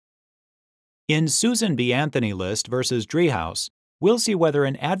In Susan B. Anthony List versus Driehaus, we'll see whether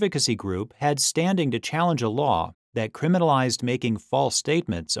an advocacy group had standing to challenge a law that criminalized making false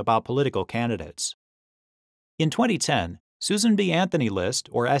statements about political candidates. In 2010, Susan B. Anthony List,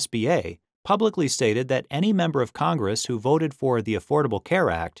 or SBA, publicly stated that any member of Congress who voted for the Affordable Care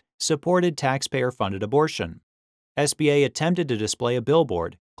Act supported taxpayer-funded abortion. SBA attempted to display a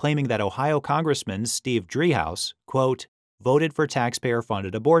billboard claiming that Ohio Congressman Steve Driehaus, quote, voted for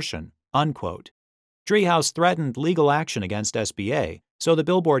taxpayer-funded abortion, unquote. Driehaus threatened legal action against SBA, so the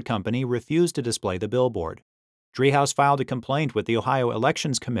billboard company refused to display the billboard. Driehaus filed a complaint with the Ohio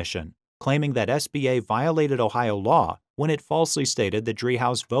Elections Commission, claiming that SBA violated Ohio law when it falsely stated that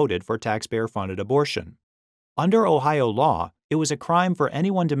Driehaus voted for taxpayer-funded abortion. Under Ohio law, it was a crime for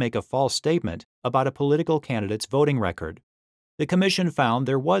anyone to make a false statement about a political candidate's voting record. The commission found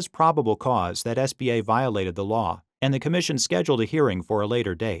there was probable cause that SBA violated the law, and the commission scheduled a hearing for a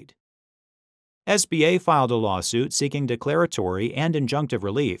later date. SBA filed a lawsuit seeking declaratory and injunctive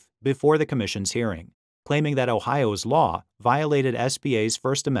relief before the commission's hearing, claiming that Ohio's law violated SBA's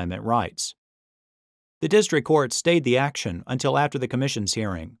First Amendment rights. The district court stayed the action until after the commission's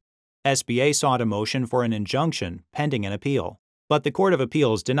hearing. SBA sought a motion for an injunction pending an appeal, but the Court of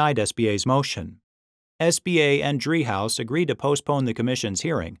Appeals denied SBA's motion. SBA and Driehaus agreed to postpone the commission's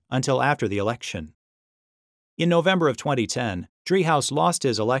hearing until after the election. In November of 2010, Driehaus lost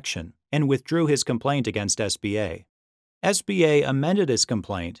his election and withdrew his complaint against SBA. SBA amended his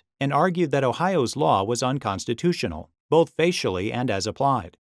complaint and argued that Ohio's law was unconstitutional, both facially and as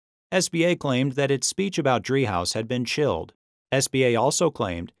applied. SBA claimed that its speech about Driehaus had been chilled. SBA also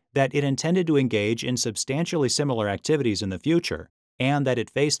claimed that it intended to engage in substantially similar activities in the future, and that it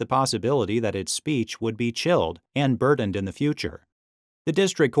faced the possibility that its speech would be chilled and burdened in the future. The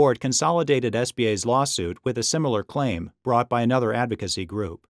district court consolidated SBA's lawsuit with a similar claim brought by another advocacy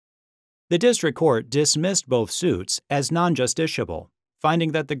group. The district court dismissed both suits as non-justiciable,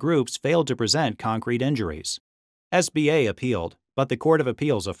 finding that the groups failed to present concrete injuries. SBA appealed, but the Court of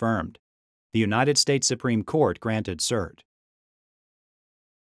Appeals affirmed. The United States Supreme Court granted cert.